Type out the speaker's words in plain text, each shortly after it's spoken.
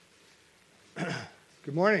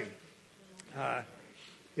Good morning.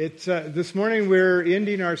 This morning we're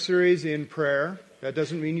ending our series in prayer. That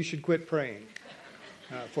doesn't mean you should quit praying,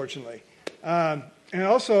 fortunately. And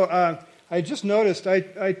also, I just noticed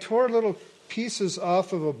I tore little pieces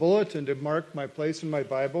off of a bulletin to mark my place in my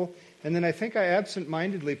Bible, and then I think I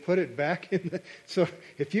absent-mindedly put it back in the... So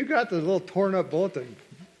if you got the little torn-up bulletin,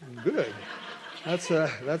 good. That's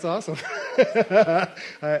awesome. I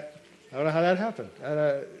don't know how that happened.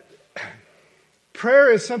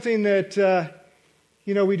 Prayer is something that,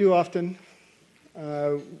 we do often.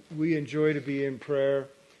 We enjoy to be in prayer.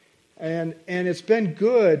 And it's been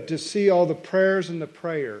good to see all the prayers and the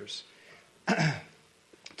prayers.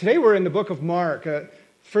 Today we're in the book of Mark,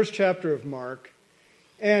 first chapter of Mark.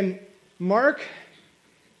 And Mark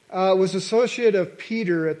was associate of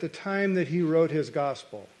Peter at the time that he wrote his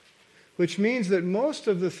gospel, which means that most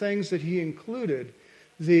of the things that he included,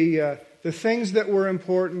 the things that were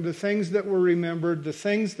important, the things that were remembered, the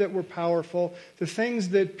things that were powerful, the things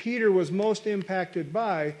that Peter was most impacted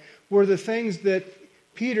by were the things that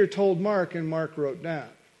Peter told Mark and Mark wrote down.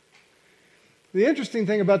 The interesting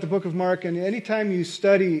thing about the book of Mark, and anytime you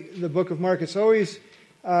study the book of Mark, it always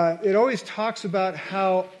talks about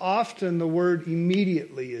how often the word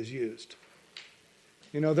immediately is used.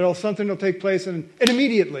 Something will take place and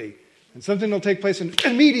immediately, and something will take place and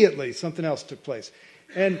immediately something else took place.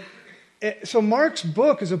 And so Mark's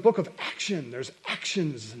book is a book of action. There's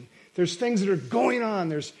actions, and there's things that are going on.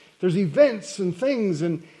 There's events and things.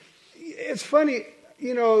 And it's funny,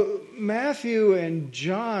 Matthew and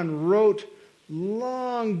John wrote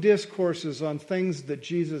long discourses on things that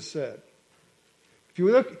Jesus said.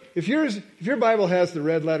 If your Bible has the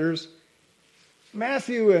red letters,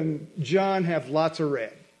 Matthew and John have lots of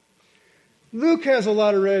red. Luke has a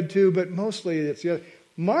lot of red too, but mostly it's the other.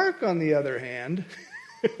 Mark, on the other hand,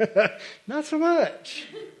 not so much.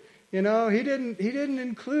 He didn't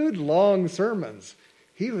include long sermons.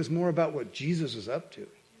 He was more about what Jesus was up to,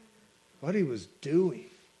 what he was doing,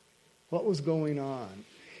 what was going on.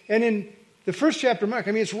 And in the first chapter of Mark,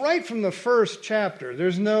 it's right from the first chapter.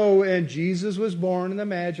 There's no, and Jesus was born and the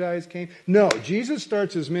Magi came. No, Jesus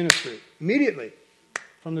starts his ministry immediately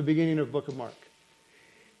from the beginning of the book of Mark.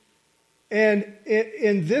 And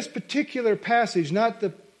in this particular passage, not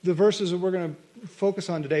the verses that we're going to focus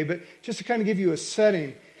on today, but just to kind of give you a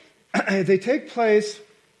setting, they take place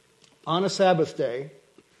on a Sabbath day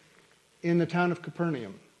in the town of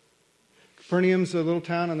Capernaum. Capernaum's a little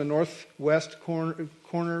town on the northwest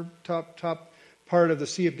corner top part of the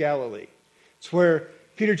Sea of Galilee. It's where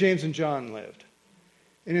Peter, James, and John lived.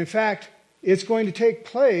 And in fact, it's going to take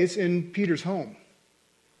place in Peter's home.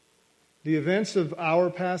 The events of our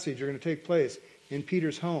passage are going to take place in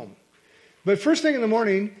Peter's home. But first thing in the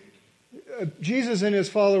morning, Jesus and his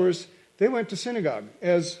followers, they went to synagogue,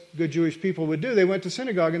 as good Jewish people would do. They went to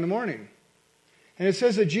synagogue in the morning. And it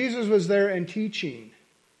says that Jesus was there and teaching.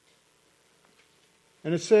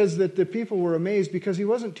 And it says that the people were amazed because he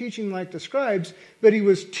wasn't teaching like the scribes, but he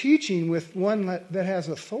was teaching with one that has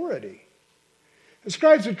authority. The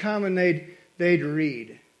scribes would come and they'd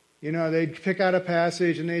read. They'd pick out a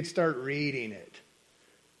passage and they'd start reading it.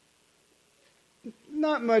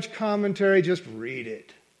 Not much commentary, just read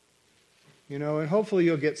it. And hopefully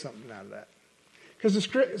you'll get something out of that. Because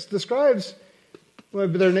the scribes, well,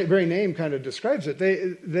 their very name kind of describes it.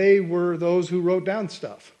 They were those who wrote down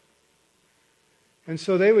stuff. And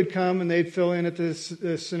so they would come and they'd fill in at the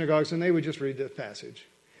synagogues and they would just read the passage.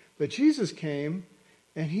 But Jesus came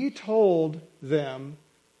and he told them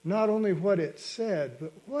not only what it said,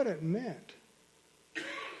 but what it meant.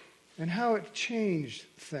 And how it changed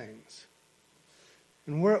things.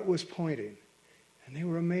 And where it was pointing. And they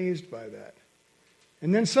were amazed by that.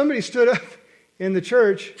 And then somebody stood up in the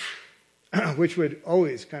church, which would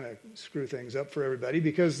always kind of screw things up for everybody,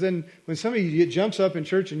 because then when somebody jumps up in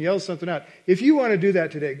church and yells something out, if you want to do that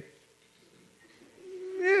today,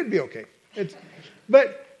 it'd be okay.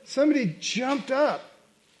 But somebody jumped up.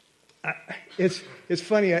 It's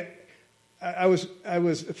funny. I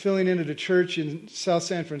was filling in at a church in South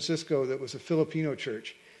San Francisco that was a Filipino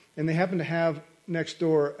church, and they happened to have next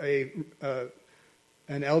door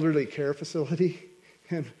an elderly care facility,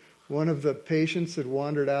 and one of the patients had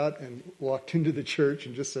wandered out and walked into the church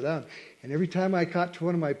and just sat down. And every time I got to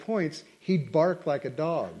one of my points, he'd bark like a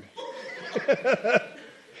dog.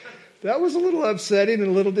 That was a little upsetting and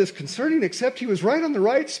a little disconcerting, except he was right on the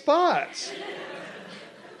right spots.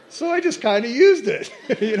 So I just kind of used it,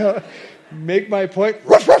 make my point,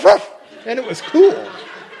 ruff, ruff, ruff, and it was cool.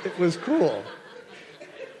 It was cool.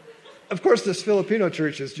 Of course, this Filipino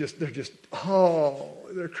church is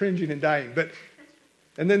they're cringing and dying.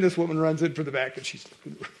 And then this woman runs in from the back and she's,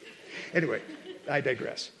 anyway. I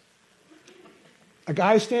digress. A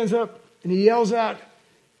guy stands up and he yells out,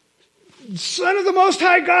 Son of the Most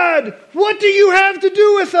High God, what do you have to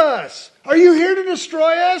do with us? Are you here to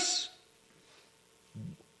destroy us?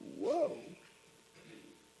 Whoa.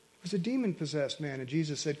 It was a demon-possessed man, and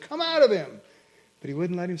Jesus said, come out of him. But he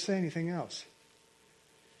wouldn't let him say anything else.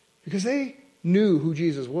 Because they knew who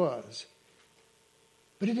Jesus was.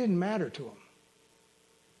 But it didn't matter to them.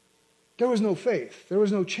 There was no faith. There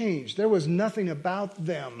was no change. There was nothing about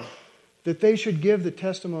them that they should give the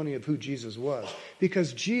testimony of who Jesus was.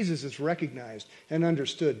 Because Jesus is recognized and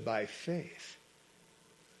understood by faith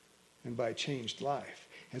and by changed life.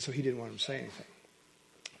 And so he didn't want him to say anything.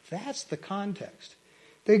 That's the context.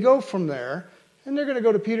 They go from there, and they're going to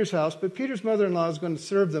go to Peter's house, but Peter's mother-in-law is going to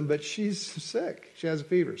serve them, but she's sick. She has a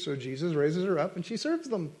fever. So Jesus raises her up, and she serves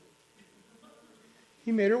them.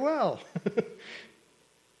 He made her well.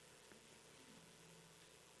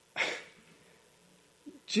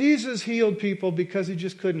 Jesus healed people because he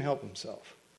just couldn't help himself.